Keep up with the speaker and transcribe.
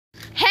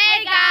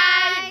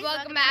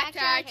back to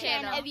our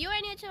channel. If you are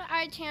new to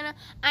our channel,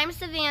 I'm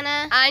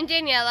Savannah. I'm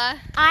Daniela.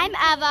 I'm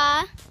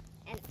Eva.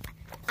 And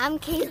I'm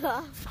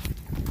Kayla.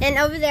 And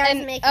over there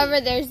is Mickey. Over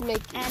there's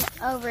Mickey. And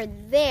over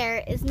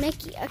there is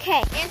Mickey.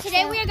 Okay. And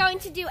today we are going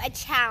to do a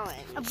challenge.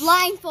 A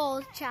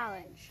blindfold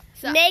challenge.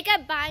 So,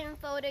 makeup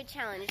blindfolded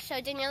challenge. So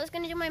Daniela's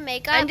going to do my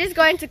makeup. I'm just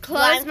going to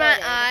close my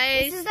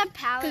eyes. This is a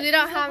palette. Because we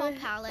don't have a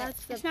palette.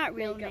 It's not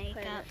real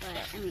makeup,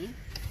 but I mean,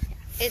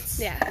 it's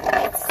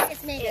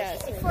it's makeup. Yeah,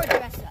 it's for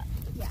dress up.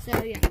 Yeah.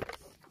 So yeah.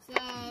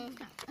 So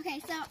Okay,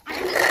 so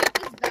I'm just going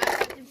to this back so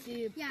you can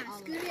see.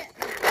 scoot it.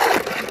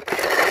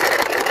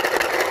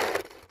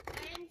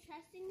 I am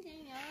trusting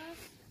Daniela,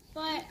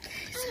 but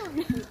I don't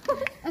know.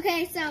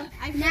 Okay, so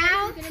I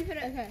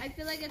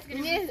feel like it's going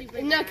to be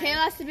super No, bad. Kayla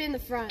has to be in the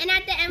front. And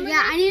at the end,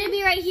 I need to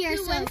be right here. who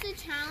So wins the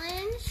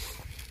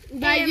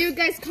challenge? By you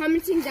guys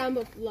commenting down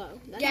below.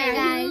 That's Yeah,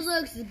 how guys. who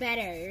looks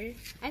better?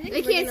 I think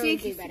They can't see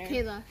do better.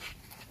 Kayla.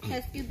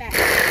 Let's do better.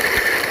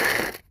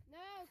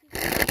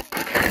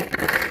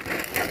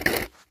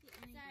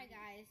 Sorry,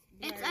 guys.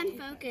 it's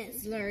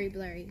unfocused. Blurry.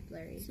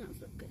 It's not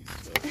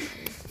focused.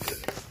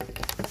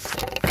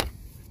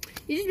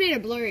 You just made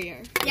it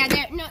blurrier. Yeah,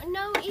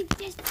 no, it's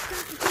just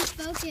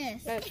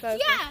Focus. That's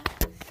focus. yeah.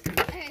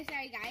 Okay,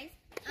 sorry, guys.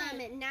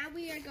 Now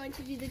we are going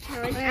to do the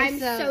challenge. Okay, I'm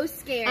so so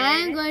scared.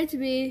 I'm going to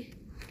be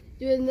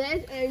doing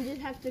this, and you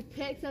just have to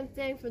pick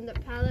something from the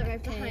palette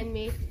right behind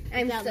me.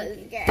 I'm without so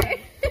looking. scared.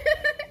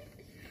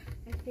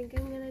 I think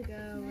I'm gonna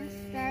go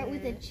with. Start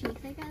with the cheek,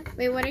 I guess.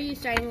 Wait, what are you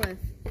starting with?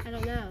 I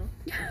don't know.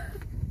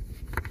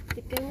 I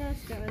think I'm gonna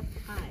start with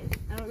eyes.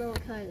 I don't know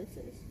what color this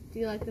is. Do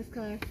you like this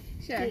color?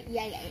 Sure.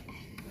 Yeah.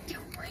 Oh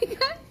my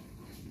god.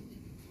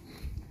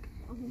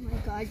 Oh my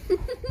god.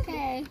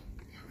 Okay.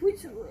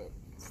 Which one?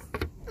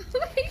 Oh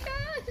my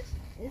gosh.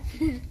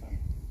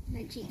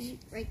 My cheeks.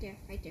 Right there.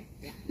 Yeah.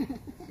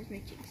 There's my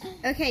cheeks.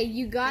 Okay,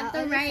 you got the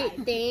other right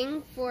side.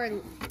 thing for.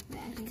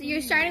 So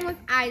you're starting with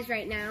eyes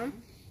right now.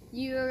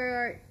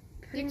 You're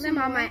putting them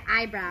on my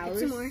eyebrows.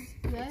 Some more.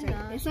 No, I'm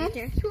not. This one?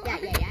 Yeah.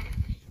 I'm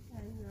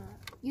not.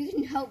 You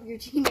can help your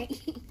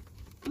teammate.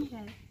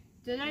 Okay.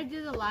 Did I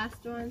do the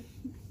last one?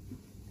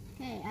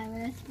 Okay, I'm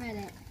gonna spread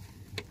it.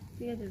 I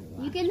think I did the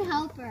last. You can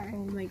help her.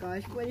 Oh my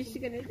gosh, what is she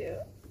gonna do?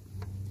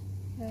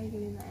 Can I give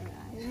you that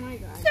eye? Oh my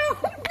god.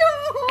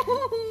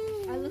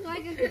 No! I look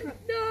like a.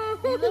 No!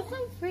 You look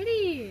so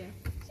pretty.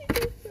 She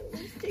put the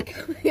lipstick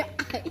on my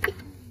eye.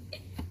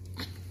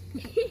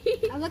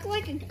 I look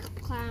like a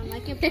clown,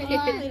 like a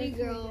pretty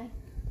girl.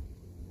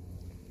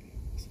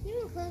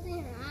 You closing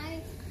your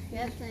eyes?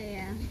 Yes, I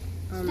am.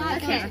 Stop.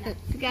 Okay,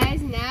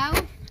 guys, now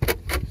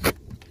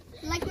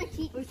Like my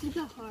teeth. we're to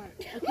the heart.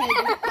 Okay.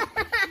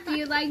 Do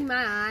you like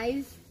my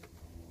eyes?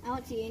 I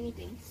don't see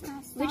anything.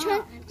 Which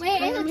one?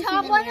 Wait, Let is me the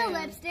top see the one a mirror.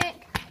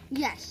 lipstick?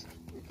 Yes.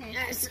 Okay.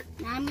 Yes.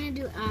 Now I'm gonna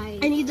do eyes.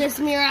 I need this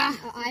mirror. Eyes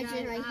Guys,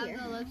 are right I have here.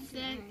 the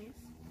lipstick.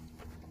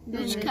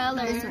 Which Then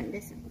color? This one.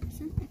 This one.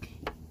 Okay.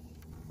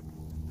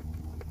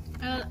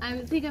 I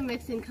think I'm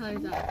mixing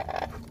colors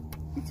up.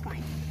 It's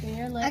fine. In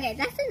your lips. Okay,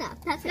 that's enough.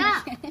 That's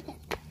Stop. enough.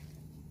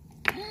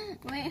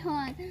 Wait, hold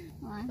on.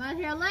 Found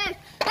your lips.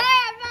 Hey,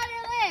 I found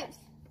your lips.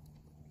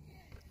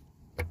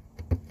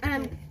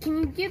 Can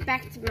you get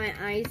back to my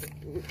eyes?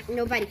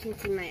 Nobody can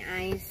see my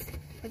eyes.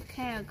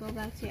 Okay, I'll go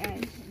back to your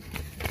eyes.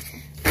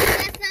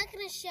 That's not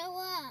gonna show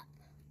up.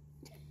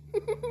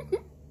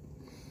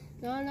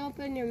 Don't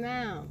open your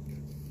mouth.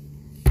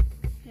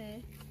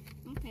 Okay.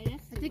 Okay,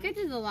 I think I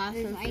did the last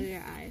There's one for light.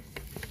 your eyes.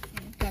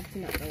 That's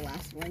not the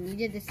last one. You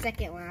did the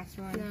second last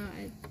one. No,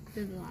 I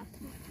did the last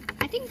one.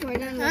 I think we're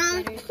gonna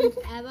look better since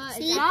Eva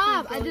is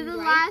Stop! actually I did the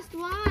going right. last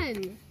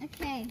one.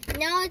 Okay.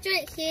 No, it's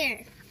right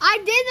here. I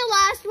did the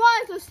last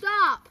one, so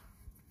stop.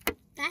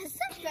 That's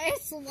the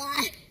first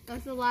one.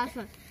 That's the last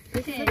one.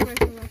 This Okay. is the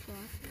first one. That's the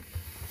last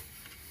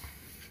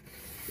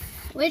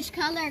Which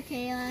color,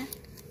 Kayla?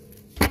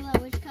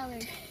 Kayla, which color?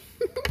 one.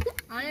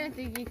 I don't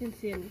think you can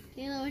see anything.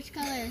 Kayla, which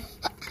color?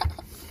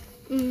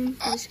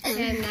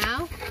 And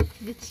now,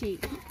 the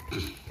cheek. I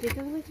think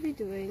I'm going to be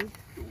doing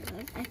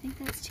I think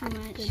that's too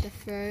much. the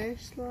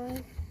first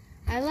one.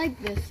 I like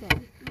this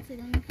one. Okay,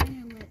 let me find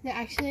your lip. Yeah,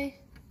 actually,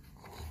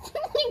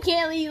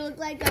 Kaylee, you look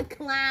like a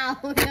clown.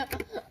 I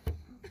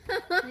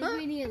think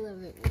we need a little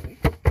bit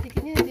more. you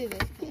can either do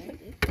this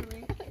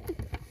color.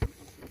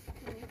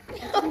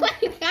 Oh my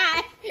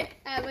god.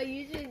 But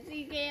you should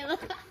see Kayla.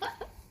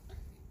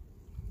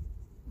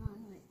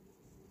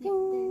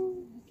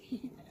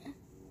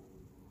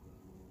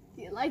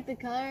 Do you like the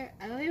color?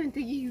 I don't even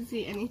think you can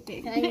see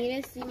anything. I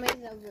need to see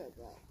myself real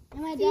quick.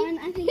 Am I done?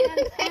 I think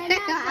I'm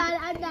not done.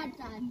 I'm not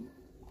done.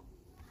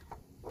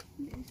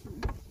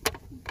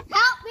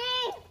 Help me!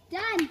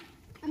 Done.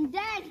 I'm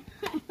dead.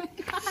 Oh my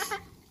god.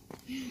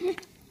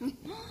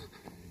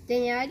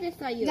 Danielle, I just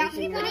thought you Got were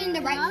me put it in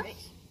the right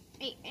place.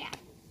 Yeah.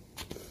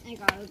 I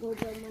gotta go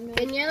to my nose.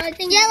 Danielle, I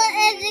think Yellow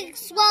is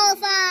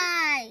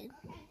disqualified.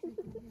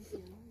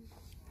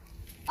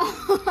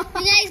 You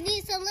guys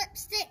need some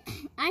lipstick.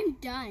 I'm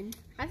done.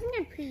 I think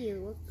I'm pretty. You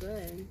look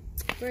good.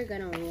 We're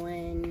gonna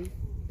win.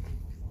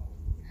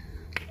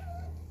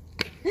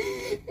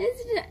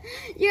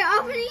 You're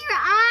opening your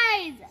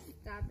eyes.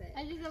 Stop it.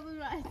 I just opened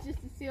my eyes just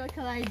to see what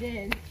color I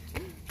did.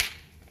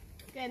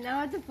 Okay, now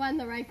I have to find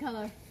the right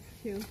color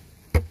too.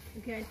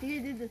 Okay, I think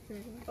I did the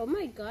third one. Oh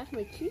my gosh,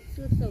 my cheeks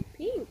look so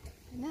pink.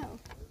 I know.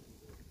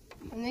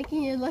 I'm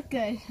making you look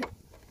good.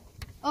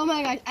 Oh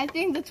my gosh, I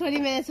think the 20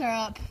 minutes are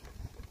up.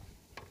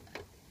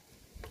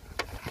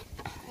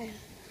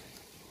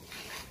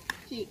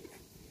 Cheek.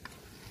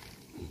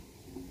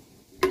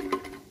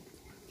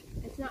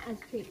 It's not as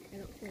pink, I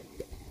don't think.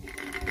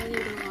 I need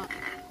a lot.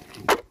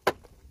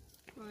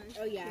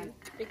 Oh yeah,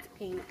 it's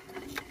pink.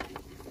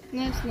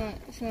 No, it's not.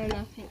 It's not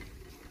enough pink.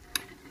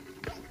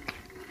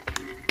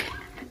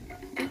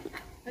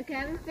 Okay, I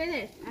haven't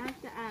finished. I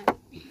have to add.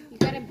 You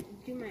gotta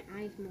do my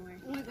eyes more.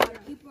 Oh my god,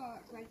 keep it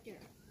right there.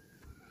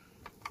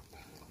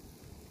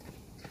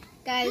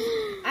 Guys,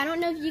 I don't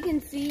know if you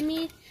can see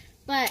me,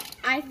 but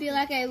I feel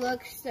like I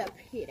look so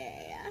pretty.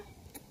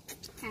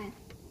 Okay.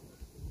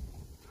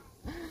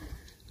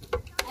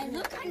 I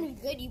look kind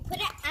of good. You put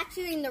it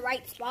actually in the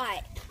right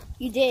spot.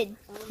 You did.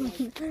 Oh my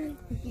God.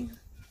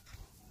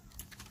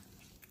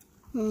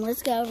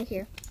 Let's go over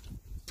here.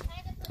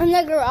 In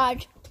the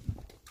garage.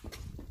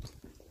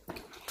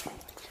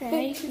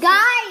 Okay.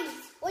 Guys,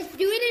 let's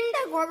do it in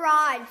the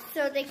garage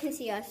so they can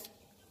see us.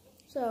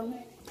 So,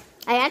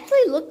 I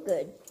actually look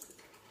good.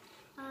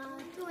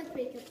 Too much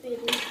makeup,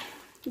 baby.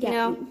 Yeah.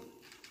 No.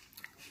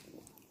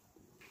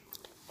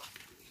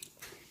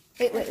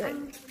 Wait.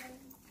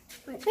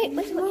 Wait,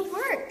 what's won't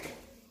work?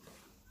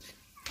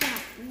 Yeah,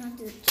 you have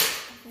to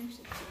finish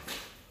it.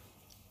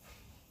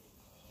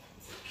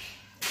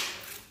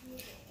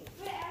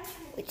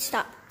 Wait,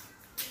 stop.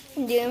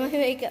 I'm doing my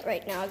makeup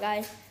right now,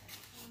 guys.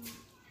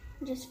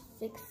 Just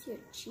fix your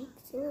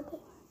cheeks a little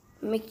bit.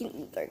 Making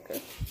it darker.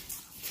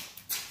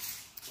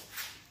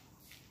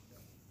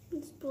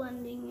 It's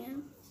blending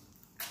in.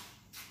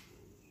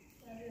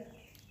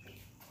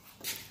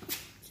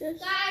 Just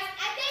Guys,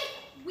 I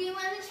think we won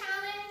the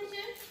challenge.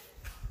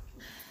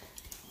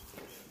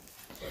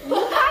 you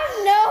have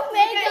no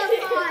makeup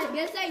on.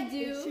 Yes, I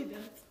do. She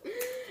does.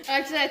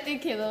 Actually, I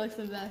think Kayla looks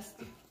the best.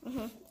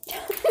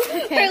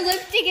 Her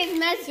lipstick is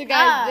messed So up.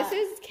 guys, this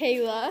is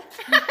Kayla.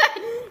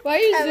 Why are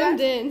you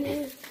zoomed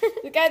in?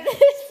 Look at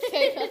this,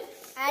 Kayla.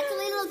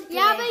 Actually, looks good.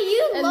 Yeah, but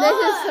you And look.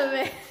 this is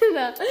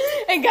Savannah.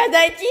 And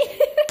Gadachi.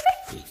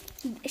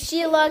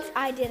 She looks.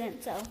 I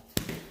didn't, so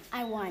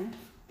I won.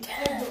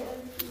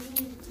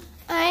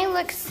 I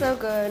look so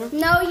good.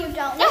 No, you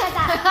don't. Look at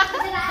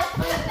that.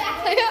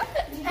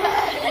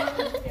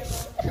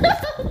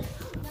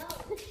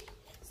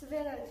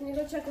 Savannah, can you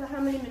go check out how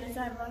many minutes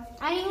I have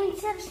left? I didn't even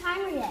set a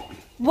timer yet.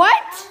 What?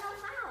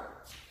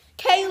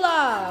 I don't know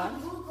Kayla.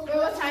 Wait,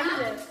 what time is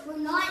it? how. We're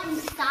not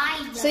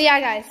inside yet. So yeah,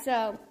 guys,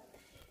 so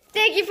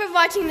thank you for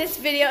watching this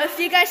video. If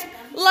you guys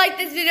like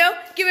this video,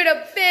 give it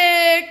a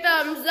big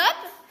thumbs up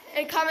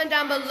and comment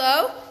down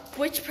below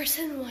which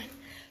person won.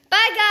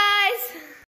 Bye, guys.